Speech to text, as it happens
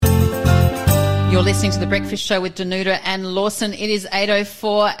You're listening to The Breakfast Show with Danuta and Lawson. It is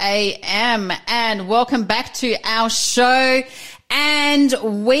 8:04 a.m. and welcome back to our show.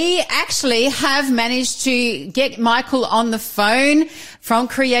 And we actually have managed to get Michael on the phone from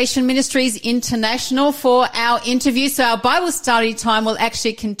Creation Ministries International for our interview. So our Bible study time will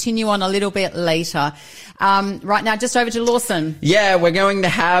actually continue on a little bit later. Right now, just over to Lawson. Yeah, we're going to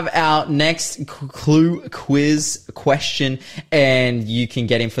have our next clue quiz question, and you can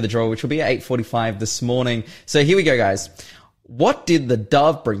get in for the draw, which will be at 8:45 this morning. So here we go, guys. What did the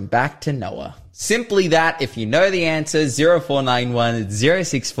dove bring back to Noah? Simply that. If you know the answer, 0491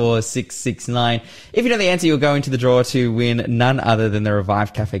 064 669. If you know the answer, you'll go into the draw to win none other than the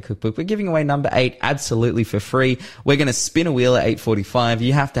Revive Cafe Cookbook. We're giving away number 8 absolutely for free. We're going to spin a wheel at 8:45.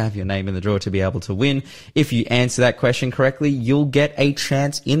 You have to have your name in the draw to be able to win. If you answer that question correctly, you'll get a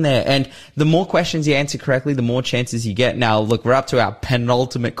chance in there. And the more questions you answer correctly, the more chances you get. Now, look, we're up to our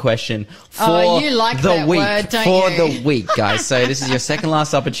penultimate question for you like the that week. word, don't for you? the week, guys. So this is your second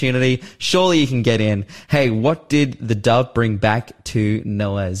last opportunity. Surely you can get in. Hey, what did the dove bring back to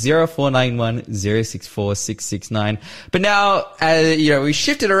Noah? 0491 064 669. But now, we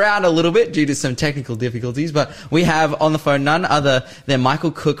shifted around a little bit due to some technical difficulties, but we have on the phone none other than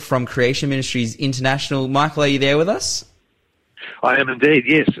Michael Cook from Creation Ministries International. Michael, are you there with us? I am indeed,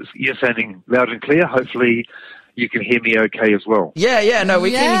 yes. You're sounding loud and clear. Hopefully you can hear me okay as well. Yeah, no,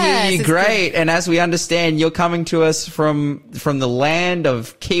 we can hear you great. Good. And as we understand, you're coming to us from the land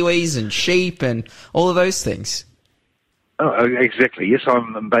of kiwis and sheep and all of those things. Oh, exactly. Yes,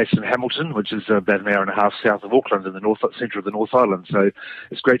 I'm based in Hamilton, which is about an hour and a half south of Auckland in the centre of the North Island. So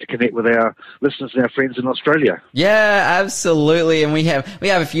it's great to connect with our listeners and our friends in Australia. Yeah, absolutely. And we have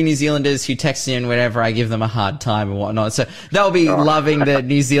a few New Zealanders who text in whenever I give them a hard time and whatnot. So they'll be loving the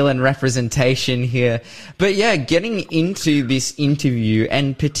New Zealand representation here. But yeah, getting into this interview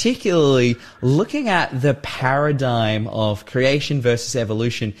and particularly looking at the paradigm of creation versus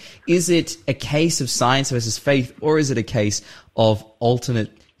evolution, is it a case of science versus faith, or is it a case of alternate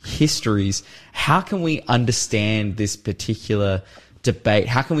histories? How can we understand this particular debate?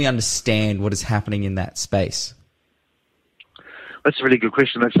 How can we understand what is happening in that space? That's a really good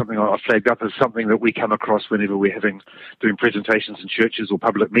question. That's something I flagged up as something that we come across whenever we're doing presentations in churches or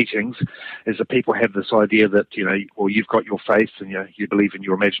public meetings, is that people have this idea that, you've got your faith and you believe in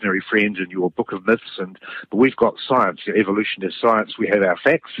your imaginary friend and your book of myths, but we've got science. Evolution is science. We have our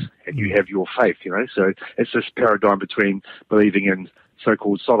facts and you have your faith, So it's this paradigm between believing in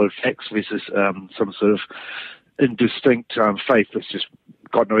so-called solid facts versus some sort of indistinct faith that's just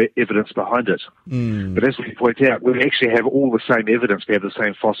got no evidence behind it. But as we point out, we actually have all the same evidence. We have the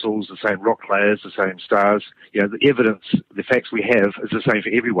same fossils, the same rock layers, the same stars. The evidence, the facts we have is the same for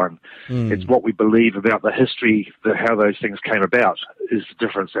everyone. It's what we believe about the history, how those things came about is the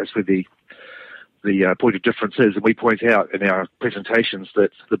difference. That's where the point of difference is. And we point out in our presentations that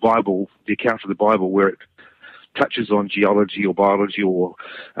the Bible, the account of the Bible, where it touches on geology or biology or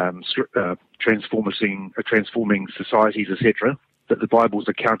transforming societies, etc., that the Bible's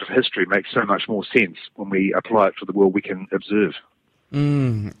account of history makes so much more sense when we apply it to the world we can observe.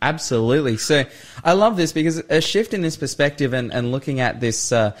 Absolutely. So I love this because a shift in this perspective and looking at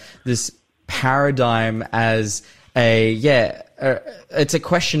this paradigm as it's a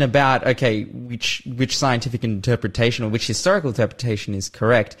question about, okay, which scientific interpretation or which historical interpretation is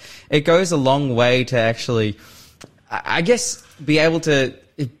correct. It goes a long way to actually, I guess, be able to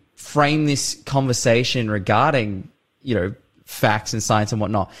frame this conversation regarding, facts and science and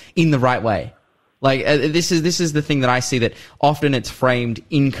whatnot in the right way. Like this is the thing that I see, that often it's framed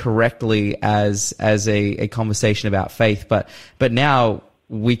incorrectly as a conversation about faith, but now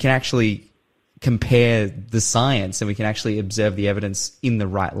we can actually compare the science and we can actually observe the evidence in the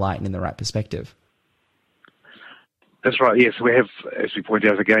right light and in the right perspective. That's right, yes. We have, as we point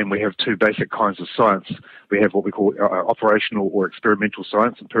out again, we have two basic kinds of science. We have what we call operational or experimental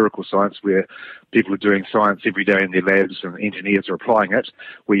science, empirical science, where people are doing science every day in their labs and engineers are applying it,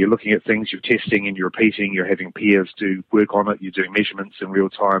 where you're looking at things, you're testing and you're repeating, you're having peers do work on it, you're doing measurements in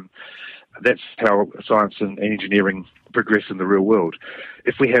real time. That's how science and engineering progress in the real world.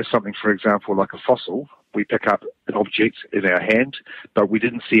 If we have something, for example, like a fossil, we pick up an object in our hand, but we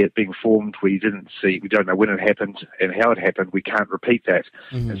didn't see it being formed. We don't know when it happened and how it happened. We can't repeat that.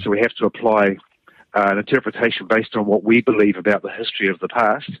 And so we have to apply an interpretation based on what we believe about the history of the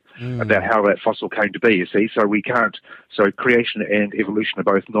past, about how that fossil came to be, you see. So creation and evolution are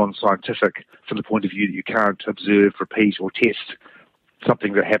both non-scientific from the point of view that you can't observe, repeat, or test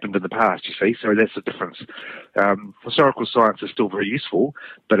something that happened in the past, you see. So that's the difference. Historical science is still very useful,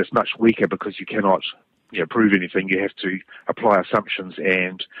 but it's much weaker because you cannot prove anything. You have to apply assumptions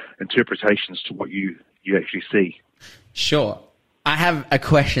and interpretations to what you actually see. Sure. I have a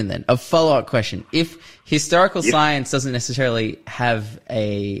question then, a follow-up question. If historical science doesn't necessarily have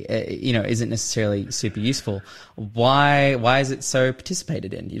isn't necessarily super useful, why is it so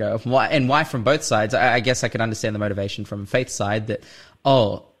participated in? Why from both sides? I guess I could understand the motivation from faith side that,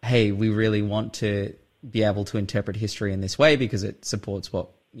 oh, hey, we really want to be able to interpret history in this way because it supports what,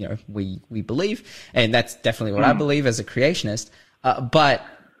 we believe. And that's definitely what I believe as a creationist. But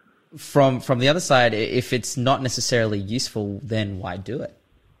from the other side, if it's not necessarily useful, then why do it?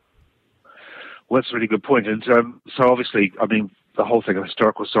 Well, that's a really good point. And so obviously, the whole thing of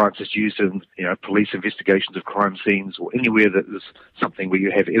historical science is used in police investigations of crime scenes or anywhere that there's something where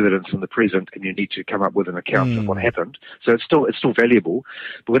you have evidence in the present and you need to come up with an account of what happened. So it's still valuable.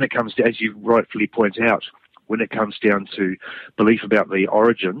 But when it comes to, as you rightfully point out, when it comes down to belief about the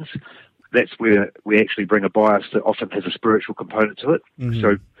origins, that's where we actually bring a bias that often has a spiritual component to it.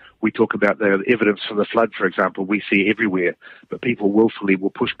 So we talk about the evidence from the flood, for example, we see everywhere, but people willfully will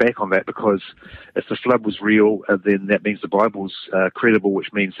push back on that because if the flood was real, then that means the Bible's credible,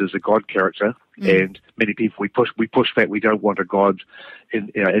 which means there's a God character. And many people, we push back. We don't want a God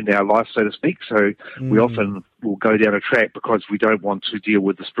in our life, so to speak. So we often will go down a track because we don't want to deal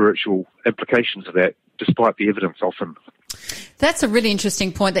with the spiritual implications of that, despite the evidence often. That's a really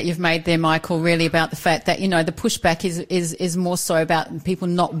interesting point that you've made there, Michael, really about the fact that, the pushback is more so about people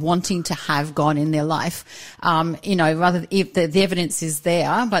not wanting to have God in their life. Rather if the evidence is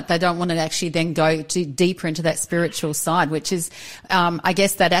there, but they don't want to actually then go deeper into that spiritual side, which is, I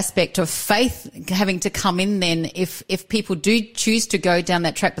guess, that aspect of faith having to come in then if people do choose to go down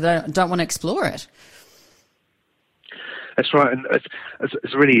that track, but they don't want to explore it. That's right, and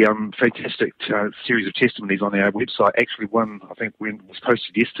it's a really fantastic series of testimonies on our website. Actually, one I think was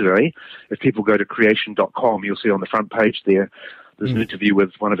posted yesterday. If people go to creation.com, you'll see on the front page there's an interview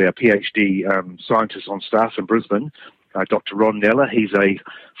with one of our PhD scientists on staff in Brisbane, Dr. Ron Neller. He's a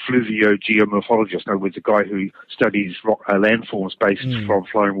fluviogeomorphologist, in other words, a guy who studies landforms based from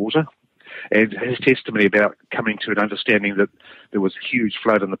flowing water. And his testimony about coming to an understanding that there was a huge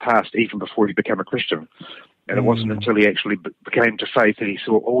flood in the past, even before he became a Christian. And it wasn't until he actually became to faith that he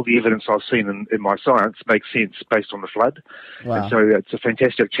saw all the evidence I've seen in my science makes sense based on the flood. Wow. And so it's a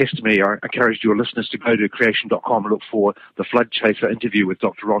fantastic testimony. I encourage your listeners to go to creation.com and look for the Flood Chaser interview with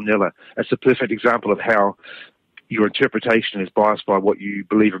Dr. Ron Neller. It's a perfect example of how your interpretation is biased by what you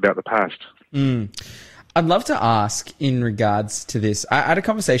believe about the past. I'd love to ask in regards to this. I had a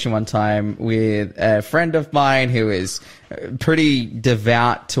conversation one time with a friend of mine who is pretty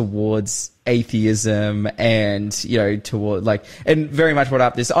devout towards atheism and, toward and very much brought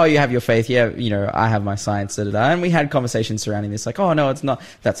up this, oh, you have your faith. Yeah. I have my science. And we had conversations surrounding this, oh, no, it's not,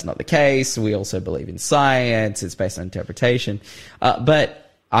 that's not the case. We also believe in science. It's based on interpretation.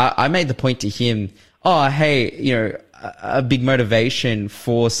 But I made the point to him, oh, hey, a big motivation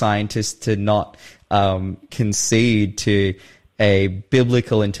for scientists to not concede to a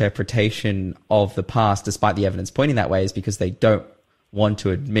biblical interpretation of the past, despite the evidence pointing that way, is because they don't want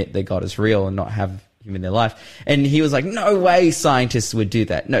to admit that God is real and not have him in their life. And he was like, no way scientists would do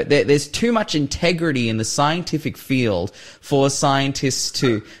that. No, there's too much integrity in the scientific field for scientists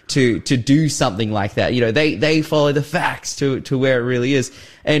to do something like that. They follow the facts to where it really is.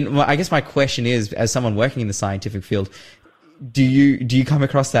 And I guess my question is, as someone working in the scientific field, do you come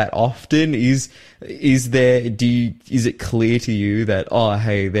across that often? Is it clear to you that, oh,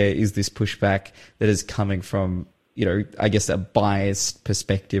 hey, there is this pushback that is coming from, I guess a biased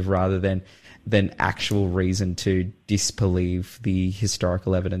perspective rather than actual reason to disbelieve the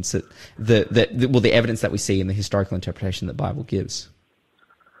historical evidence the evidence that we see in the historical interpretation that the Bible gives?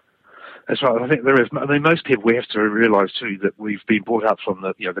 That's right. I think there is. Most people, we have to realise too that we've been brought up from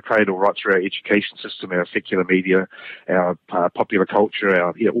the cradle right through our education system, our secular media, our popular culture,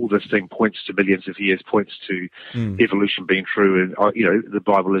 all this thing points to millions of years, points to evolution being true, and the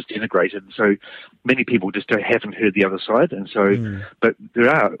Bible is denigrated. And so many people just haven't heard the other side, and so. But there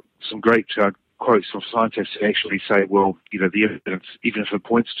are some great quotes from scientists who actually say, well, the evidence, even if it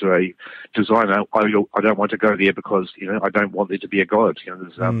points to a designer, I don't want to go there because, I don't want there to be a God.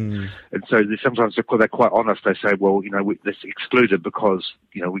 And so sometimes they're quite honest. They say, well, that's excluded because,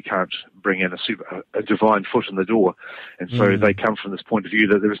 we can't bring in a divine foot in the door. And so they come from this point of view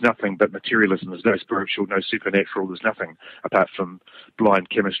that there is nothing but materialism. There's no spiritual, no supernatural. There's nothing apart from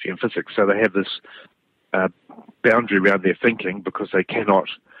blind chemistry and physics. So they have this boundary around their thinking because they cannot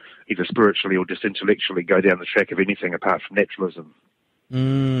either spiritually or just intellectually go down the track of anything apart from naturalism.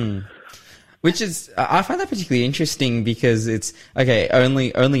 Which is, I find that particularly interesting because it's, okay,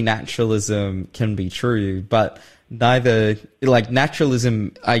 only naturalism can be true, but neither, like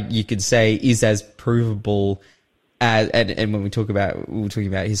naturalism, you could say is as provable as, and when we're talking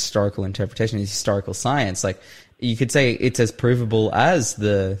about historical interpretation, historical science, like you could say it's as provable as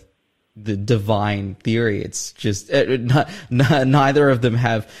the divine theory. It's just, neither of them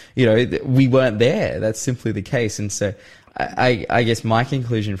have, we weren't there. That's simply the case. And so, I guess my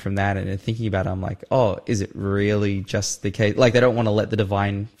conclusion from that and thinking about it, I'm like, oh, is it really just the case? Like, they don't want to let the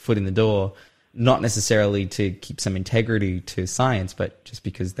divine foot in the door, not necessarily to keep some integrity to science, but just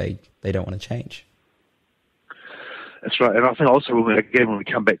because they don't want to change. That's right. And I think also, when we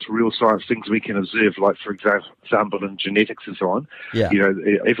come back to real science, things we can observe, like, for example, in genetics and so on,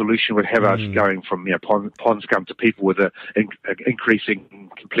 evolution would have us going from pond scum to people with an increasing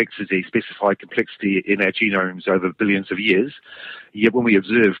complexity, specified complexity in our genomes over billions of years. Yet when we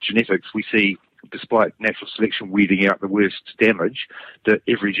observe genetics, we see, despite natural selection weeding out the worst damage, that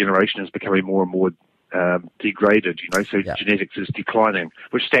every generation is becoming more and more degraded, so genetics is declining,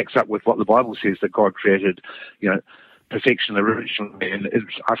 which stacks up with what the Bible says, that God created, perfection originally, and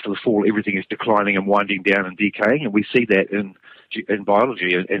after the fall, everything is declining and winding down and decaying, and we see that in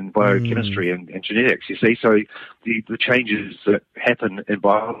biology and biochemistry and genetics, you see. So the changes that happen in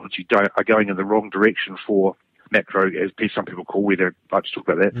biology are going in the wrong direction for macro, as some people call, where they like to talk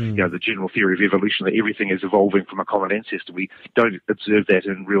about that, the general theory of evolution, that everything is evolving from a common ancestor. We don't observe that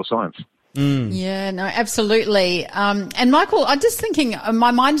in real science. Yeah, no, absolutely. And Michael, I'm just thinking,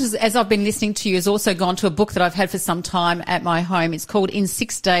 my mind, as I've been listening to you, has also gone to a book that I've had for some time at my home. It's called In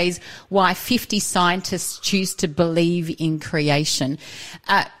 6 Days, Why 50 Scientists Choose to Believe in Creation.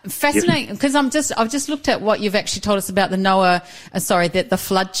 Fascinating, because I've just looked at what you've actually told us about the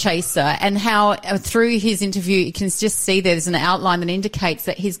flood chaser, and how through his interview, you can just see there's an outline that indicates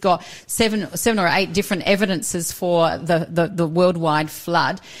that he's got seven or eight different evidences for the worldwide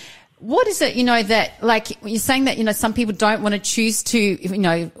flood. What is it, that, like, you're saying that, some people don't want to choose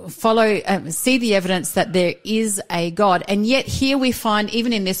to, follow, see the evidence that there is a God. And yet here we find,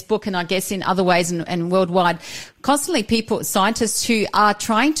 even in this book, and I guess in other ways and worldwide, constantly scientists who are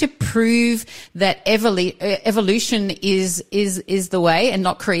trying to prove that evolution is the way and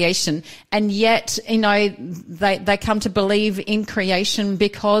not creation. And yet, they come to believe in creation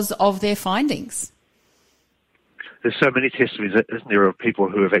because of their findings. There's so many testimonies, isn't there, of people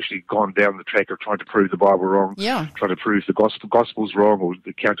who have actually gone down the track of trying to prove the Bible wrong, trying to prove the Gospels wrong, or the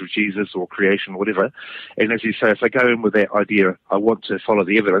account of Jesus, or creation, or whatever. And as you say, if they go in with that idea, I want to follow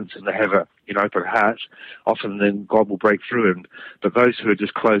the evidence, and they have an open heart, often then God will break through. But those who are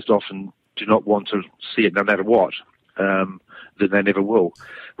just closed off and do not want to see it no matter what, then they never will.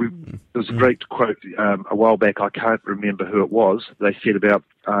 There was a great quote a while back, I can't remember who it was. They said about...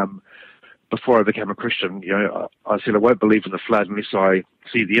 before I became a Christian, I said I won't believe in the flood unless I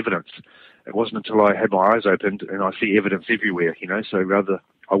see the evidence. It wasn't until I had my eyes opened and I see evidence everywhere, so rather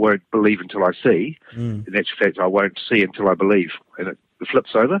I won't believe until I see. In actual fact, I won't see until I believe. And it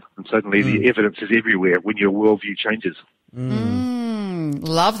flips over, and suddenly the evidence is everywhere when your worldview changes.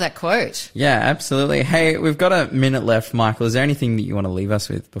 Love that quote. Yeah, absolutely. Hey, we've got a minute left, Michael. Is there anything that you want to leave us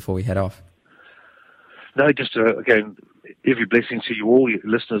with before we head off? No, just again, every blessing to you all, your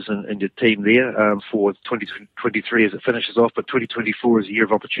listeners and your team there, for 2023 as it finishes off, but 2024 is a year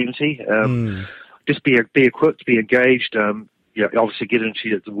of opportunity. Just be equipped, be engaged, obviously get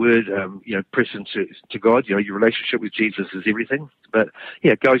into the Word, press into God. Your relationship with Jesus is everything. But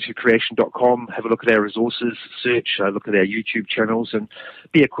go to creation.com, have a look at our resources, search, look at our YouTube channels, and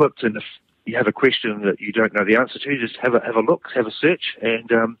be equipped. And if you have a question that you don't know the answer to, just have a look, have a search,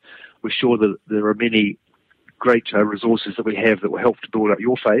 and we're sure that there are many great resources that we have that will help to build up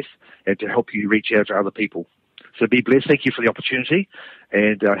your faith and to help you reach out to other people. So be blessed. Thank you for the opportunity,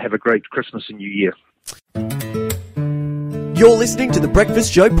 and have a great Christmas and New Year. You're listening to the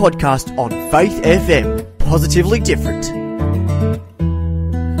Breakfast Show podcast on Faith FM. Positively different.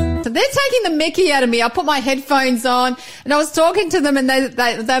 So they're taking the mickey out of me. I put my headphones on and I was talking to them, and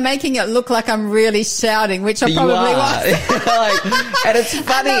they're making it look like I'm really shouting, which I probably was. And it's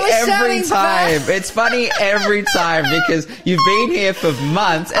funny every time. It's funny every time because you've been here for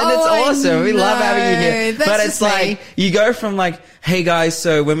months, and it's awesome. We love having you here. But it's like, you go from like, hey guys,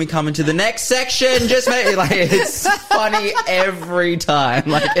 so when we come into the next section, just make it like, it's funny every time.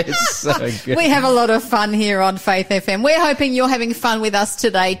 Like, it's so good. We have a lot of fun here on Faith FM. We're hoping you're having fun with us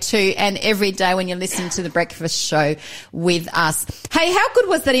today too, and every day when you're listening to the Breakfast Show with us. Hey, how good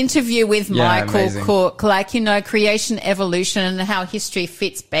was that interview with Michael amazing. Cook? Like, creation, evolution, and how history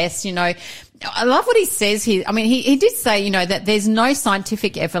fits best, I love what he says here. I mean, he did say, that there's no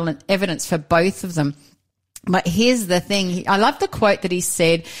scientific evidence for both of them. But here's the thing. I love the quote that he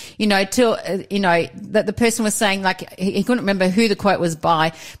said, that the person was saying, like, he couldn't remember who the quote was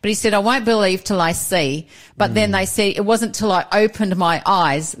by, but he said, I won't believe till I see. But then they said, it wasn't till I opened my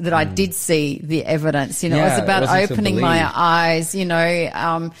eyes that I did see the evidence. It was about opening my eyes,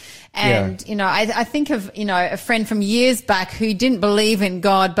 I think of, a friend from years back who didn't believe in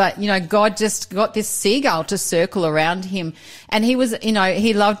God, but, God just got this seagull to circle around him. And he was,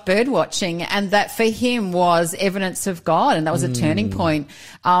 he loved bird watching, and that for him was evidence of God, and that was a turning point.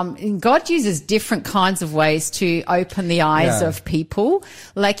 God uses different kinds of ways to open the eyes of people.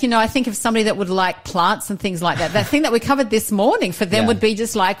 Like, I think of somebody that would like plants and things like that. That thing that we covered this morning for them would be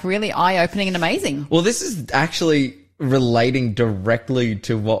just like really eye-opening and amazing. Well, this is actually relating directly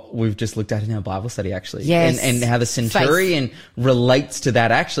to what we've just looked at in our Bible study, actually. Yes. And how the centurion relates to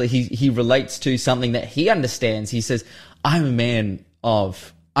that. Actually, he relates to something that he understands. He says, I'm a man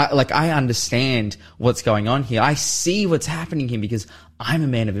of, I understand what's going on here. I see what's happening here because I'm a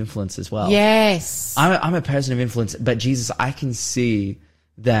man of influence as well. Yes. I'm a person of influence, but Jesus, I can see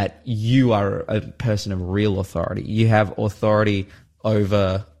that you are a person of real authority. You have authority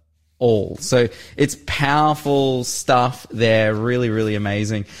over all. So it's powerful stuff there. Really, really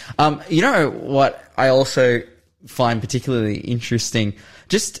amazing. What I also find particularly interesting,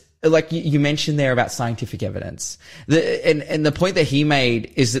 just like you mentioned there about scientific evidence, and the point that he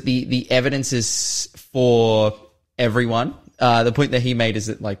made is that the evidence is for everyone. The point that he made is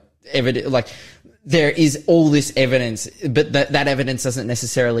that there is all this evidence, but that evidence doesn't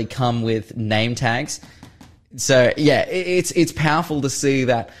necessarily come with name tags. So yeah, it's powerful to see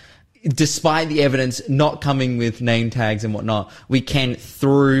that despite the evidence not coming with name tags and whatnot, we can,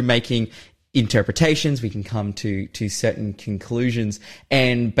 through making interpretations, we can come to certain conclusions,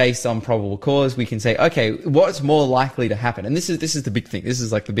 and based on probable cause, we can say, okay, what's more likely to happen? And this is the big thing. This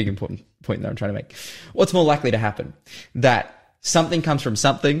is like the big important point that I'm trying to make. What's more likely to happen? That something comes from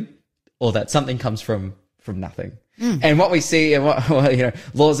something, or that something comes from nothing. And what we see, and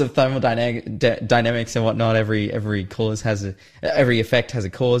laws of thermodynamics and whatnot, every cause has every effect has a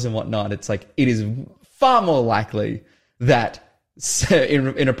cause and whatnot. It's like, it is far more likely that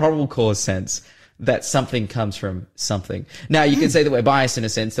in a probable cause sense, that something comes from something. Now, you can say that we're biased in a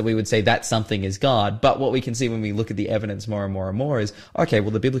sense that we would say that something is God, but what we can see when we look at the evidence more and more and more is, okay,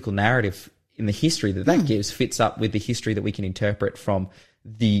 well, the biblical narrative in the history that gives fits up with the history that we can interpret from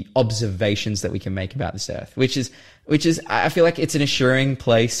the observations that we can make about this earth, which is, I feel like it's an assuring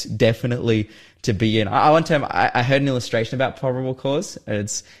place definitely to be in. One time I heard an illustration about probable cause.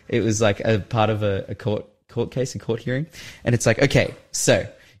 It was like a part of a court case, a court hearing. And it's like, okay, so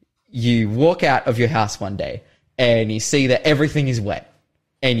you walk out of your house one day and you see that everything is wet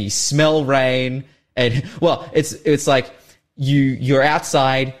and you smell rain, and it's like, you're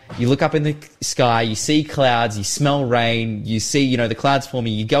outside, you look up in the sky, you see clouds, you smell rain, you see, the clouds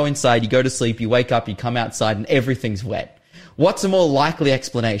forming, you go inside, you go to sleep, you wake up, you come outside, and everything's wet. What's a more likely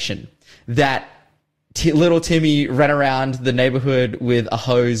explanation? That little Timmy ran around the neighborhood with a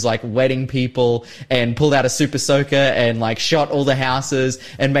hose, like wetting people, and pulled out a super soaker and like shot all the houses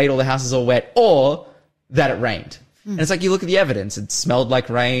and made all the houses all wet, or that it rained? And it's like, you look at the evidence, it smelled like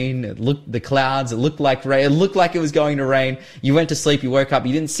rain, the clouds, it looked like rain, it looked like it was going to rain. You went to sleep, you woke up,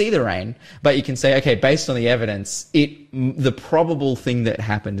 you didn't see the rain, but you can say, okay, based on the evidence, the probable thing that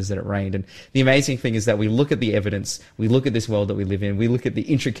happened is that it rained. And the amazing thing is that we look at the evidence, we look at this world that we live in, we look at the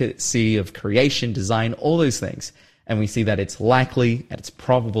intricacy of creation, design, all those things, and we see that it's likely and it's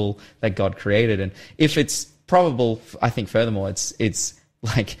probable that God created. And if it's probable, I think furthermore,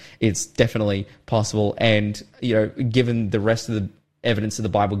 it's definitely possible, and given the rest of the evidence that the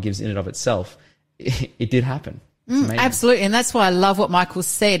Bible gives in and of itself, it did happen. Absolutely, and that's why I love what Michael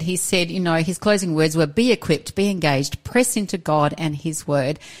said. He said, his closing words were, be equipped, be engaged, press into God and his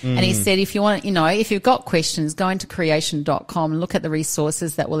word. And he said, if you want, if you've got questions, go into creation.com and look at the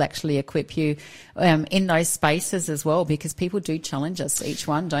resources that will actually equip you in those spaces as well, because people do challenge us, each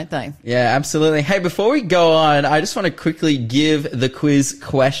one, don't they? Yeah, absolutely. Hey, before we go on, I just want to quickly give the quiz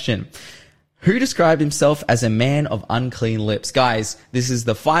question. Who described himself as a man of unclean lips? Guys, this is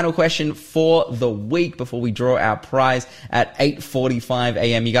the final question for the week before we draw our prize at 8:45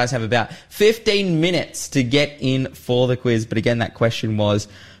 a.m. You guys have about 15 minutes to get in for the quiz. But again, that question was,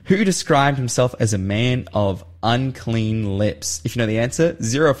 who described himself as a man of unclean lips? If you know the answer,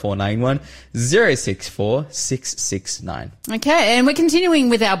 0491 064 669. Okay, and we're continuing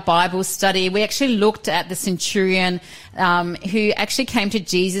with our Bible study. We actually looked at the centurion who actually came to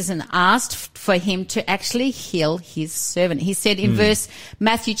Jesus and asked for him to actually heal his servant. He said in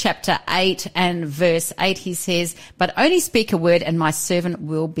Matthew chapter 8 and verse 8, he says, "But only speak a word and my servant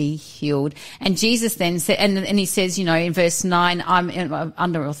will be healed." And Jesus then said, and he says, in verse 9, I'm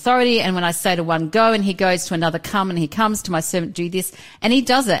under authority, and when I say to one, go, and he goes, to another, come, and he comes, to my servant, do this, and he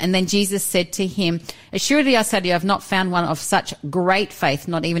does it. And then Jesus said to him, "Assuredly I say to you, I have not found one of such great faith,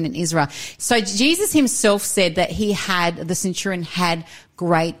 not even in Israel." So Jesus himself said that the centurion had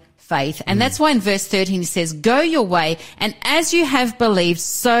great faith. And that's why in verse 13 he says, "Go your way, and as you have believed,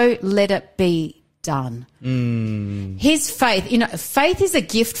 so let it be done." His faith, faith is a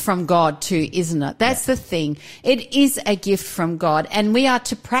gift from God too, isn't it? That's the thing. It is a gift from God, and we are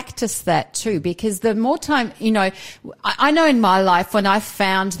to practice that too, because the more time, I know in my life when I've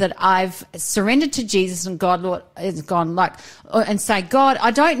found that I've surrendered to Jesus and God, Lord, has gone and say, "God, I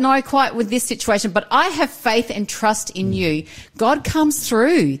don't know quite with this situation, but I have faith and trust in you." God comes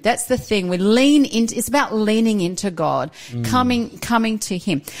through. That's the thing. It's about leaning into God, coming to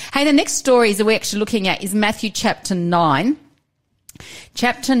him. Hey, the next stories that we're actually looking at is Matthew chapter 9.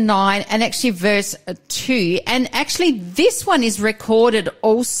 Chapter 9 and actually verse 2. And actually this one is recorded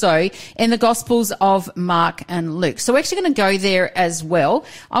also in the Gospels of Mark and Luke. So we're actually going to go there as well.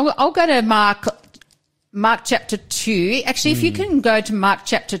 I'll go to Mark chapter 2. Actually, if you can go to Mark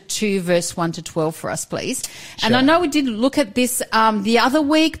chapter 2, verse 1 to 12 for us, please. Sure. And I know we did look at this the other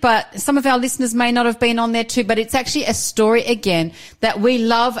week, but some of our listeners may not have been on there too, but it's actually a story, again, that we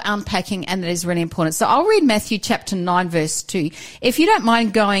love unpacking and that is really important. So I'll read Matthew chapter 9, verse 2. If you don't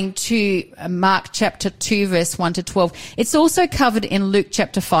mind going to Mark chapter 2, verse 1 to 12. It's also covered in Luke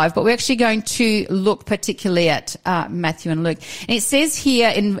chapter 5, but we're actually going to look particularly at Matthew and Luke. And it says here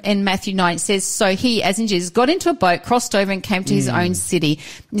in Matthew 9, it says, "So he," as in Jesus, "got into a boat, crossed over, and came to his own city."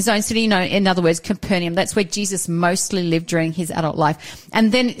 His own city, in other words, Capernaum. That's where Jesus mostly lived during his adult life.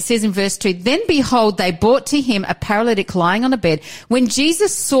 And then it says in verse 2, "Then behold, they brought to him a paralytic lying on a bed. When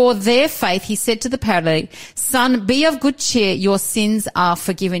Jesus saw their faith, he said to the paralytic, 'Son, be of good cheer, your sins are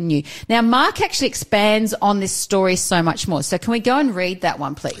forgiven you.'" Now, Mark actually expands on this story so much more. So can we go and read that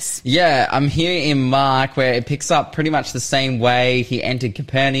one, please? Yeah, I'm here in Mark where it picks up pretty much the same way. He entered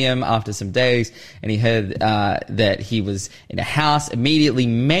Capernaum after some days, and he heard that he was in a house. Immediately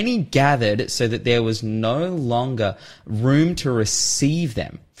many gathered, so that there was no longer room to receive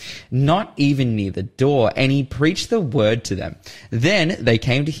them, not even near the door, and he preached the word to them. Then they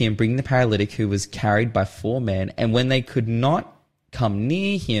came to him, bringing the paralytic, who was carried by 4 men, and when they could not come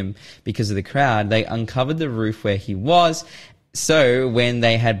near him because of the crowd, they uncovered the roof where he was. So when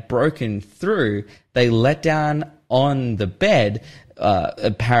they had broken through, they let down on the bed a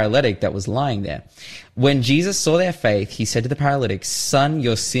paralytic that was lying there. When Jesus saw their faith, he said to the paralytic, "Son,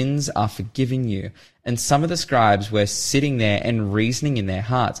 your sins are forgiven you." And some of the scribes were sitting there and reasoning in their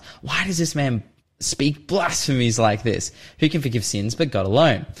hearts, "Why does this man speak blasphemies like this? Who can forgive sins but God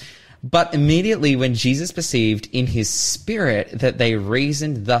alone?" But immediately when Jesus perceived in his spirit that they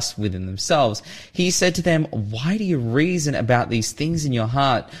reasoned thus within themselves, he said to them, "Why do you reason about these things in your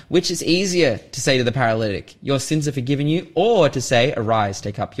heart? Which is easier, to say to the paralytic, 'Your sins are forgiven you,' or to say, 'Arise,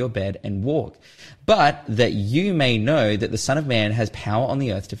 take up your bed and walk'? But that you may know that the Son of Man has power on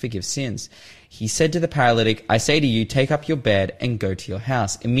the earth to forgive sins." He said to the paralytic, "I say to you, take up your bed and go to your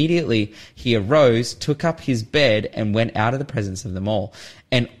house." Immediately he arose, took up his bed, and went out of the presence of them all.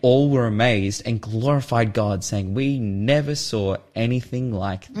 And all were amazed and glorified God, saying, "We never saw anything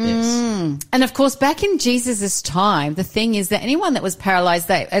like this." And of course, back in Jesus' time, the thing is that anyone that was paralyzed,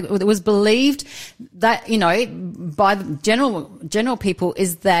 it was believed that, by the general people,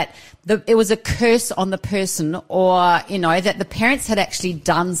 is that it was a curse on the person, or, that the parents had actually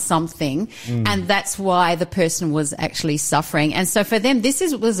done something, and that's why the person was actually suffering. And so for them,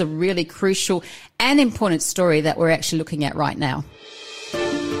 was a really crucial and important story that we're actually looking at right now.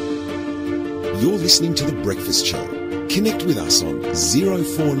 You're listening to The Breakfast Show. Connect with us on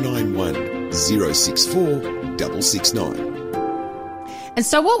 0491 064 669. And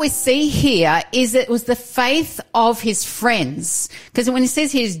so what we see here is it was the faith of his friends. Because when it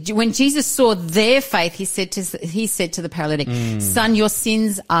says here, when Jesus saw their faith, he said to the paralytic, "Son, your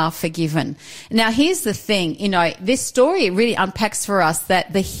sins are forgiven." Now, here's the thing, this story really unpacks for us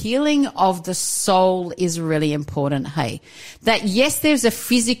that the healing of the soul is really important, hey? That yes, there's a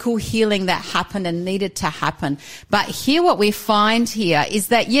physical healing that happened and needed to happen. But here what we find here is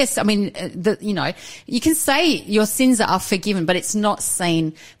that, yes, you can say your sins are forgiven, but it's not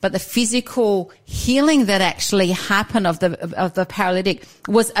seen, but the physical healing that actually happened of the paralytic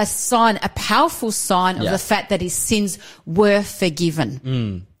was a sign, a powerful sign of the fact that his sins were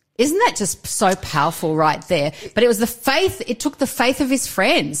forgiven. Isn't that just so powerful right there? But it was the faith, it took the faith of his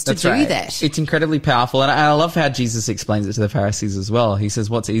friends to do that. It's incredibly powerful. And I love how Jesus explains it to the Pharisees as well. He says,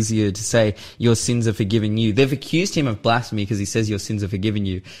 what's easier to say, your sins are forgiven you? They've accused him of blasphemy because he says your sins are forgiven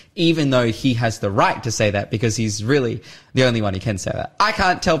you, even though he has the right to say that because he's really the only one who can say that. I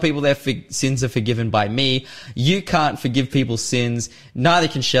can't tell people their sins are forgiven by me. You can't forgive people's sins. Neither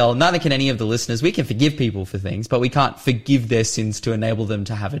can Shell. Neither can any of the listeners. We can forgive people for things, but we can't forgive their sins to enable them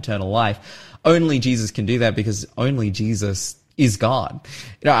to have eternal life. Only Jesus can do that because only Jesus is God.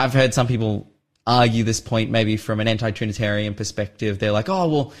 You know, I've heard some people argue this point maybe from an anti-Trinitarian perspective. They're like, oh,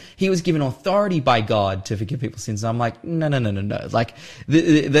 well, he was given authority by God to forgive people's sins. And I'm like, no. Like,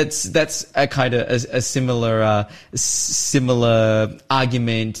 that's a kind of a similar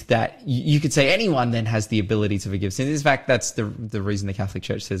argument that you could say anyone then has the ability to forgive sins. In fact, that's the reason the Catholic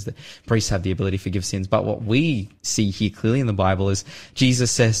Church says that priests have the ability to forgive sins. But what we see here clearly in the Bible is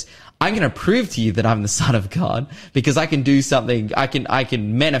Jesus says, I'm going to prove to you that I'm the Son of God because I can do something. I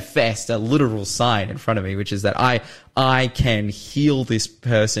can manifest a literal sign in front of me, which is that I can heal this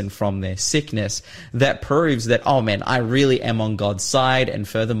person from their sickness. That proves that, oh man, I really am on God's side. And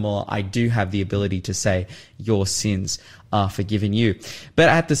furthermore, I do have the ability to say your sins are forgiven you. But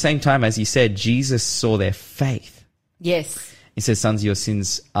at the same time, as you said, Jesus saw their faith. Yes. He says, sons, your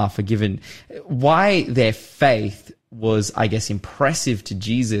sins are forgiven. Why their faith was, I guess, impressive to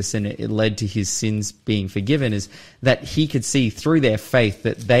Jesus and it led to his sins being forgiven is that he could see through their faith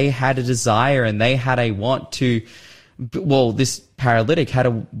that they had a desire and they had a want to, well, this paralytic had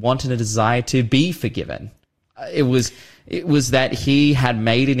a want and a desire to be forgiven. It was that he had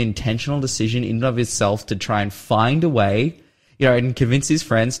made an intentional decision in and of itself to try and find a way, you know, and convince his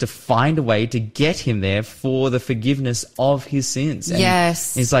friends to find a way to get him there for the forgiveness of his sins. And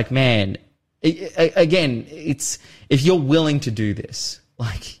yes. It's like, man, again, it's, if you're willing to do this,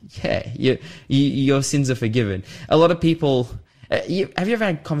 like, yeah, your sins are forgiven. A lot of people, have you ever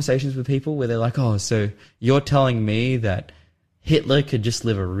had conversations with people where they're like, oh, so you're telling me that Hitler could just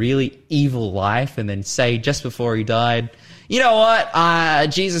live a really evil life and then say just before he died, you know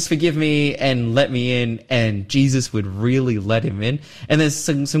what, Jesus forgive me and let me in, and Jesus would really let him in? And there's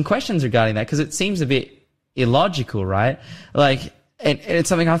some questions regarding that because it seems a bit illogical, right? Like, and it's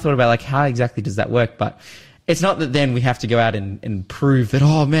something I thought about, like, how exactly does that work? But it's not that then we have to go out and prove that,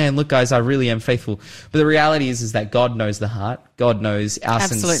 oh man, look guys, I really am faithful. But the reality is that God knows the heart. God knows our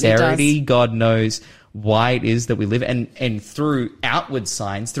sincerity. God knows why it is that we live. And through outward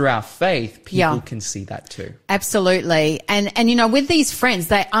signs, through our faith, people can see that too. Absolutely. And you know, with these friends,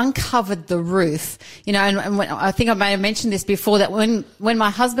 they uncovered the roof, you know, and when, I think I may have mentioned this before, that when my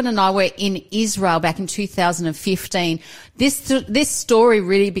husband and I were in Israel back in 2015, this story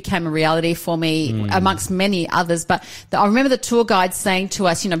really became a reality for me amongst many others. But I remember the tour guide saying to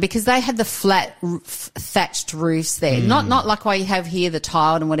us, you know, because they had the flat thatched roofs there, not like what you have here, the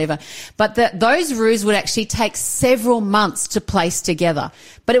tiled and whatever, but those roofs would actually take several months to place together,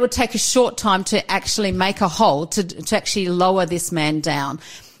 but it would take a short time to actually make a hole to actually lower this man down.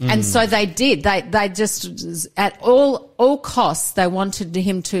 And so they did. They just, at all costs, they wanted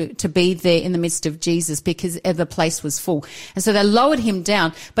him to be there in the midst of Jesus because the place was full. And so they lowered him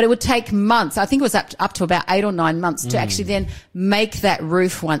down, but it would take months. I think it was up to about 8 or 9 months to actually then make that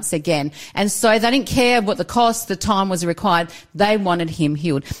roof once again. And so they didn't care what the cost, the time was required. They wanted him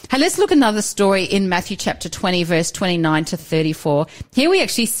healed. Hey, let's look at another story in Matthew chapter 20, verse 29 to 34. Here we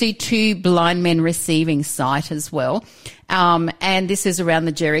actually see 2 blind men receiving sight as well. And this is around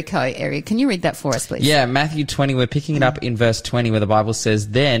the Jericho area. Can you read that for us, please? Yeah, Matthew 20, we're picking it up in verse 20 where the Bible says,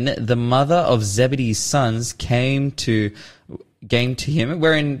 Then the mother of Zebedee's sons came to him.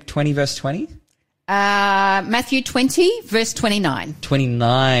 We're in 20 verse 20? Matthew 20, verse 29.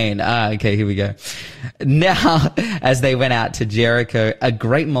 29. Okay, here we go. Now, as they went out to Jericho, a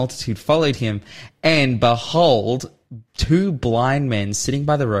great multitude followed him, and behold, 2 blind men sitting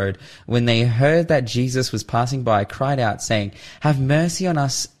by the road, when they heard that Jesus was passing by, cried out, saying, Have mercy on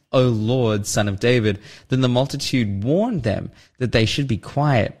us, O Lord, Son of David. Then the multitude warned them that they should be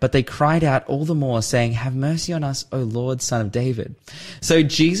quiet, but they cried out all the more, saying, Have mercy on us, O Lord, Son of David. So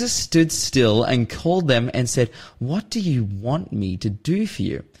Jesus stood still and called them and said, What do you want me to do for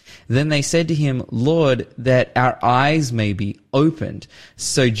you? Then they said to him, Lord, that our eyes may be opened.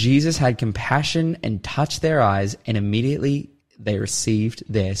 So Jesus had compassion and touched their eyes, and immediately they received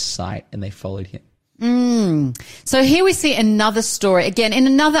their sight and they followed him. So here we see another story, again, in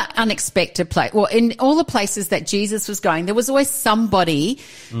another unexpected place. Well, in all the places that Jesus was going, there was always somebody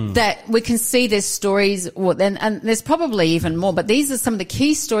that we can see there's stories, and there's probably even more, but these are some of the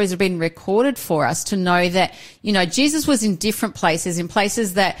key stories that have been recorded for us to know that, Jesus was in different places, in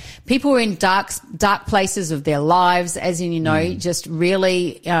places that people were in dark places of their lives, as in, just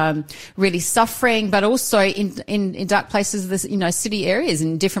really, really suffering, but also in dark places of the, city areas,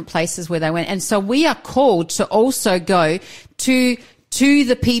 in different places where they went. And so we are called to also go to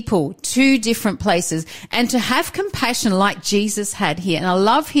the people, to different places, and to have compassion like Jesus had here. And I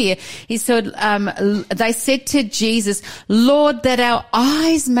love here, he said, they said to Jesus, Lord, that our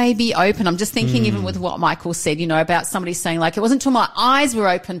eyes may be open. I'm just thinking even with what Michael said, about somebody saying like, it wasn't until my eyes were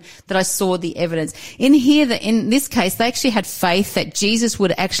open that I saw the evidence. In here, that in this case, they actually had faith that Jesus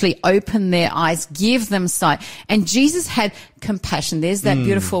would actually open their eyes, give them sight. And Jesus had compassion. There's that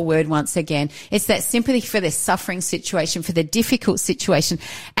beautiful word once again. It's that sympathy for their suffering situation, for their difficult situation.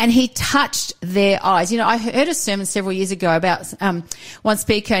 And he touched their eyes. I heard a sermon several years ago about one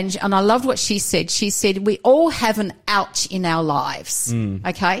speaker, and I loved what she said. She said, we all have an ouch in our lives,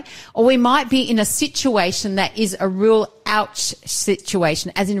 okay? Or we might be in a situation that is a real ouch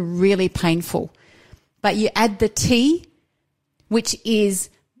situation, as in really painful. But you add the T, which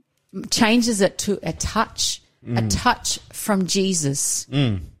changes it to a touch. A touch from Jesus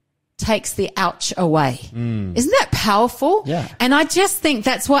takes the ouch away. Isn't that powerful? Yeah. And I just think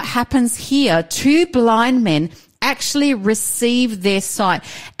that's what happens here. 2 blind men actually receive their sight.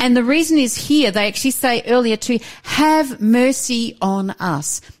 And the reason is here, they actually say earlier to have mercy on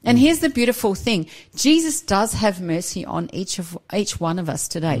us. And here's the beautiful thing. Jesus does have mercy on each one of us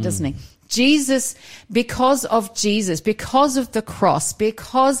today, doesn't he? Jesus, because of the cross,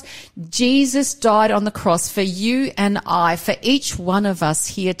 because Jesus died on the cross for you and I, for each one of us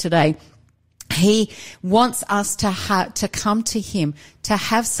here today, he wants us to come to him, to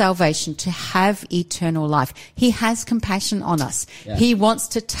have salvation, to have eternal life. He has compassion on us. Yeah. He wants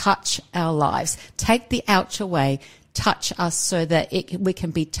to touch our lives, take the ouch away, touch us so that we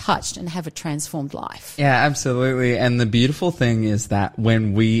can be touched and have a transformed life. Yeah, absolutely. And the beautiful thing is that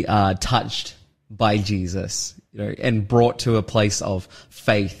when we are touched by Jesus, and brought to a place of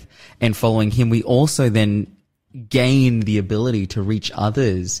faith and following him, we also then gain the ability to reach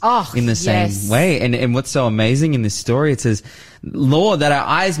others in the same way. And what's so amazing in this story, it says, Lord, that our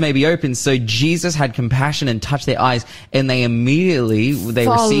eyes may be open. So Jesus had compassion and touched their eyes, and they immediately,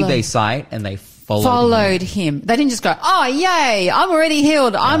 received their sight, and they followed him. They didn't just go, oh, yay, I'm already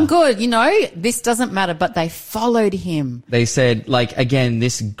healed. Yeah. I'm good. This doesn't matter, but they followed him. They said, again,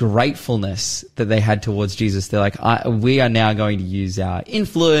 this gratefulness that they had towards Jesus. They're like, we are now going to use our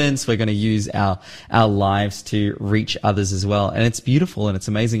influence. We're going to use our lives to reach others as well. And it's beautiful and it's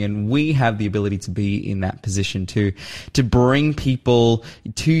amazing. And we have the ability to be in that position to bring people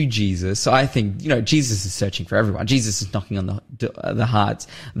to Jesus. So I think, Jesus is searching for everyone. Jesus is knocking on the hearts,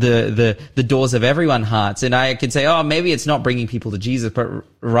 the doors of everyone's hearts. And I could say, maybe it's not bringing people to Jesus, but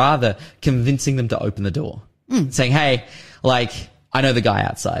rather convincing them to open the door. Saying, hey, I know the guy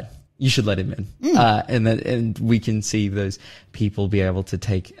outside. You should let him in. And we can see those people be able to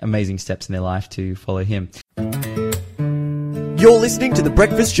take amazing steps in their life to follow him. You're listening to the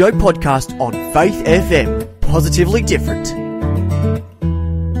Breakfast Show podcast on Faith FM. Positively different.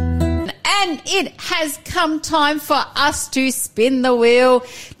 And it has come time for us to spin the wheel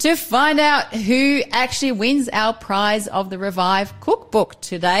to find out who actually wins our prize of the Revive Cookbook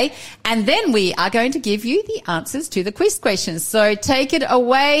today. And then we are going to give you the answers to the quiz questions. So take it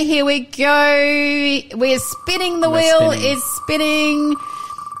away. Here we go. We're spinning the wheel. It's spinning,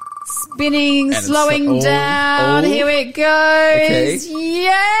 slowing down. Here it goes. Okay.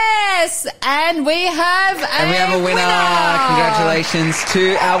 Yes. And we have a winner. Congratulations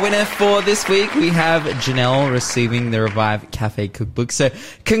to our winner for this week. We have Janelle receiving the Revive Cafe Cookbook. So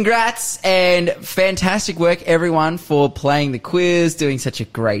congrats and fantastic work, everyone, for playing the quiz, doing such a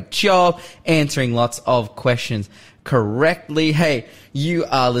great job, answering lots of questions correctly. Hey, you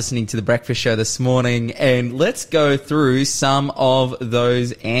are listening to The Breakfast Show this morning, and let's go through some of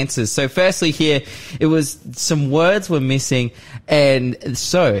those answers. So firstly here, it was some words were missing, and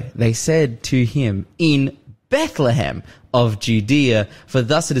so they said to him, in Bethlehem of Judea, for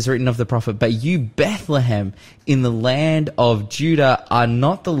thus it is written of the prophet, but you, Bethlehem, in the land of Judah, are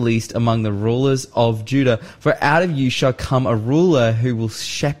not the least among the rulers of Judah, for out of you shall come a ruler who will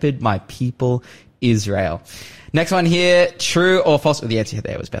shepherd my people Israel. Next one here, true or false? The answer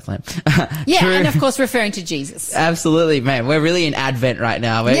there was Bethlehem. Yeah, True. and of course referring to Jesus. Absolutely, man. We're really in Advent right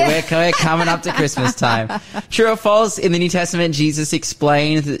now. We're coming up to Christmas time. True or false? In the New Testament, Jesus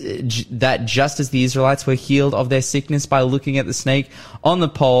explained that just as the Israelites were healed of their sickness by looking at the snake on the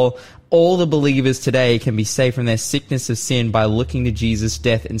pole, all the believers today can be saved from their sickness of sin by looking to Jesus'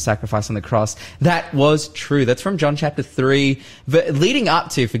 death and sacrifice on the cross. That was true. That's from John chapter 3. But leading up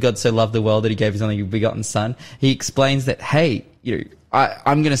to, for God so loved the world that he gave his only begotten son, he explains that, hey,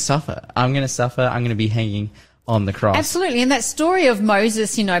 I'm going to suffer. I'm going to be hanging on the cross. Absolutely. And that story of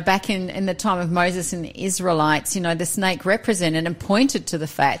Moses, back in the time of Moses and the Israelites, the snake represented and pointed to the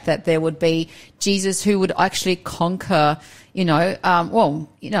fact that there would be Jesus who would actually conquer, be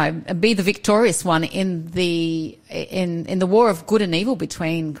the victorious one in the war of good and evil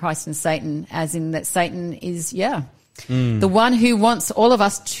between Christ and Satan, as in that Satan is, the one who wants all of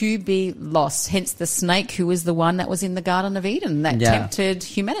us to be lost. Hence the snake, who was the one that was in the Garden of Eden that tempted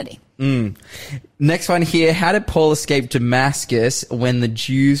humanity. Next one here. How did Paul escape Damascus when the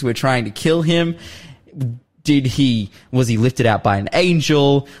Jews were trying to kill him? Was he lifted out by an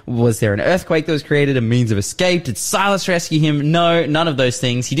angel? Was there an earthquake that was created, a means of escape? Did Silas rescue him? No, none of those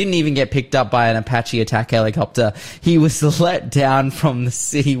things. He didn't even get picked up by an Apache attack helicopter. He was let down from the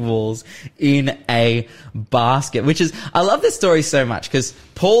city walls in a basket, I love this story so much because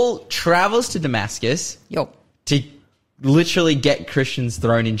Paul travels to Damascus to literally get Christians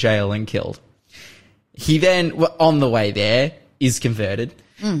thrown in jail and killed. He then, on the way there, is converted.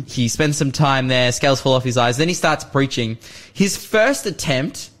 He spends some time there, scales fall off his eyes. Then he starts preaching. His first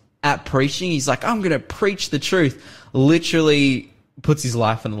attempt at preaching, he's like, I'm going to preach the truth. Literally puts his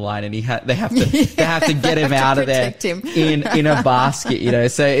life on the line, and they have to get him out of there in a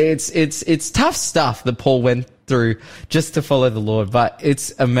basket, So it's tough stuff that Paul went through just to follow the Lord, but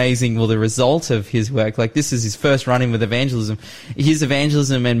it's amazing. Well, the result of his work, this is his first run-in with evangelism. His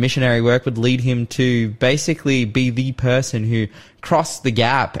evangelism and missionary work would lead him to basically be the person who crossed the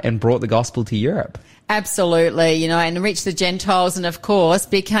gap and brought the gospel to Europe. Absolutely, and reached the Gentiles, and of course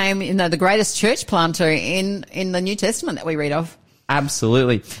became, the greatest church planter in the New Testament that we read of.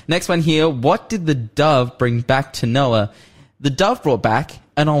 Absolutely. Next one here. What did the dove bring back to Noah? The dove brought back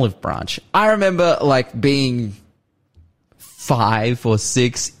an olive branch. I remember being 5 or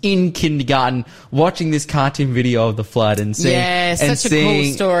 6 in kindergarten watching this cartoon video of the flood and seeing, such a cool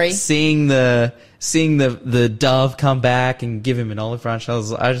story. Seeing the dove come back and give him an olive branch.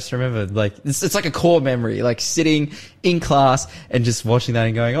 I just remember it's like a core memory, sitting in class and just watching that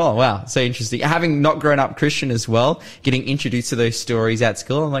and going, oh wow, so interesting. Having not grown up Christian as well, getting introduced to those stories at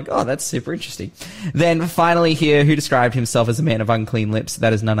school, I'm like, oh, that's super interesting. Then finally here, who described himself as a man of unclean lips?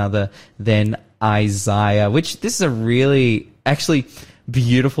 That is none other than Isaiah, which this is a really actually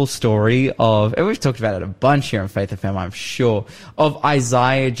beautiful story of, and we've talked about it a bunch here on Faith FM, I'm sure, of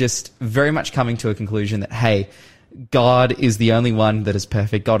Isaiah just very much coming to a conclusion that, hey, God is the only one that is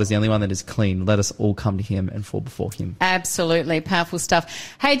perfect. God is the only one that is clean. Let us all come to him and fall before him. Absolutely. Powerful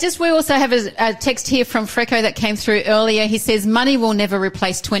stuff. Hey, we also have a text here from Freco that came through earlier. He says, money will never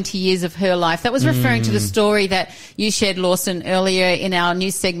replace 20 years of her life. That was referring to the story that you shared, Lawson, earlier in our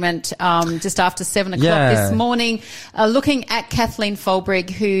news segment, just after 7 o'clock this morning, looking at Kathleen Folbrigg,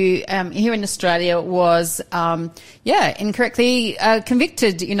 who, here in Australia was, incorrectly,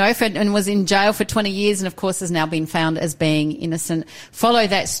 convicted, and was in jail for 20 years and of course has now been found as being innocent. Follow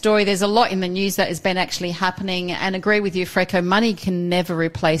that story. There's a lot in the news that has been actually happening, and agree with you, Freco, money can never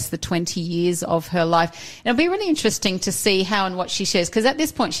replace the 20 years of her life. And it'll be really interesting to see how and what she shares, because at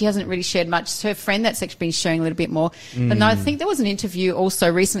this point she hasn't really shared much. It's her friend that's actually been sharing a little bit more. But no, I think there was an interview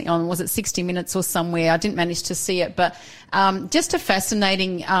also recently on, was it 60 Minutes or somewhere? I didn't manage to see it, but just a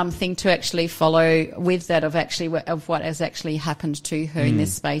fascinating thing to actually follow with that of what has actually happened to her in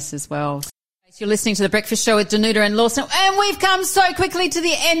this space as well. You're listening to The Breakfast Show with Danuta and Lawson, and we've come so quickly to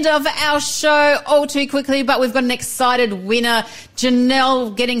the end of our show, all too quickly, but we've got an excited winner,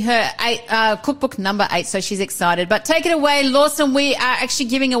 Janelle, getting her cookbook number 8, so she's excited. But take it away, Lawson. We are actually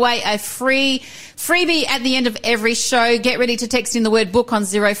giving away a freebie at the end of every show. Get ready to text in the word book on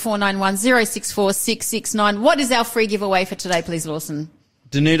 0491 064 669. What is our free giveaway for today, please, Lawson?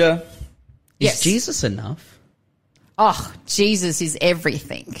 Danuta, is Jesus enough? Oh, Jesus is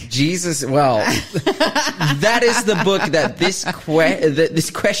everything. Jesus, well, that is the book that this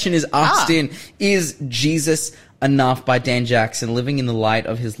question is asked in. Is Jesus enough, by Dan Jackson, living in the light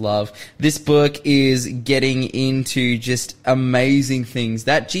of his love. This book is getting into just amazing things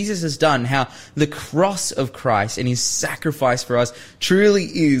that Jesus has done, how the cross of Christ and his sacrifice for us truly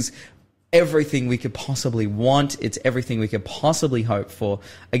is everything we could possibly want. It's everything we could possibly hope for.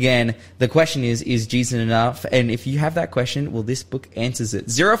 Again, the question is Jesus enough? And if you have that question, well, this book answers it.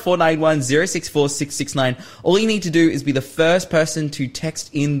 0491 064 669. All you need to do is be the first person to text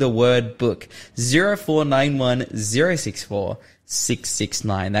in the word book. 0491 064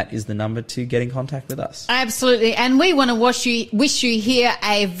 669. That is the number to get in contact with us. Absolutely. And we want to wish you here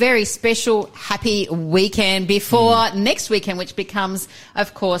a very special, happy weekend before next weekend, which becomes,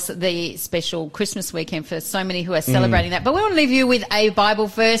 of course, the special Christmas weekend for so many who are celebrating that. But we want to leave you with a Bible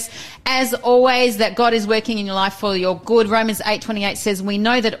verse, as always, that God is working in your life for your good. Romans 8:28 says, we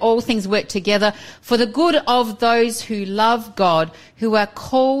know that all things work together for the good of those who love God, who are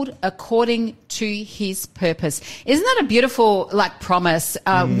called according to his purpose. Isn't that a beautiful promise?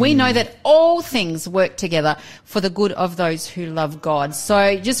 We know that all things work together for the good of those who love God.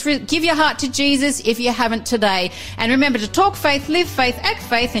 So just give your heart to Jesus if you haven't today. And remember to talk faith, live faith, act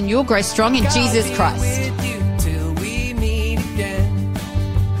faith, and you'll grow strong in Jesus Christ. With you till we meet again.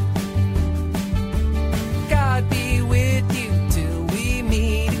 God be with you till we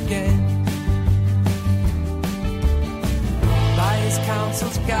meet again. By his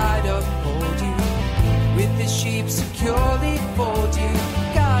counsel's guide uphold you, with his sheep securely fold you.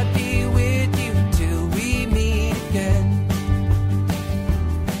 God be with you till we meet again.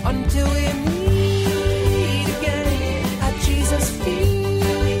 Until we meet again at Jesus'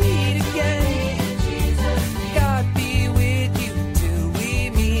 feet again. God be with you till we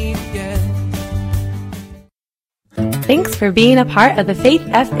meet again. Thanks for being a part of the Faith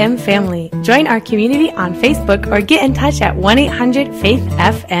FM family. Join our community on Facebook or get in touch at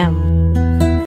 1-800-FAITH-FM.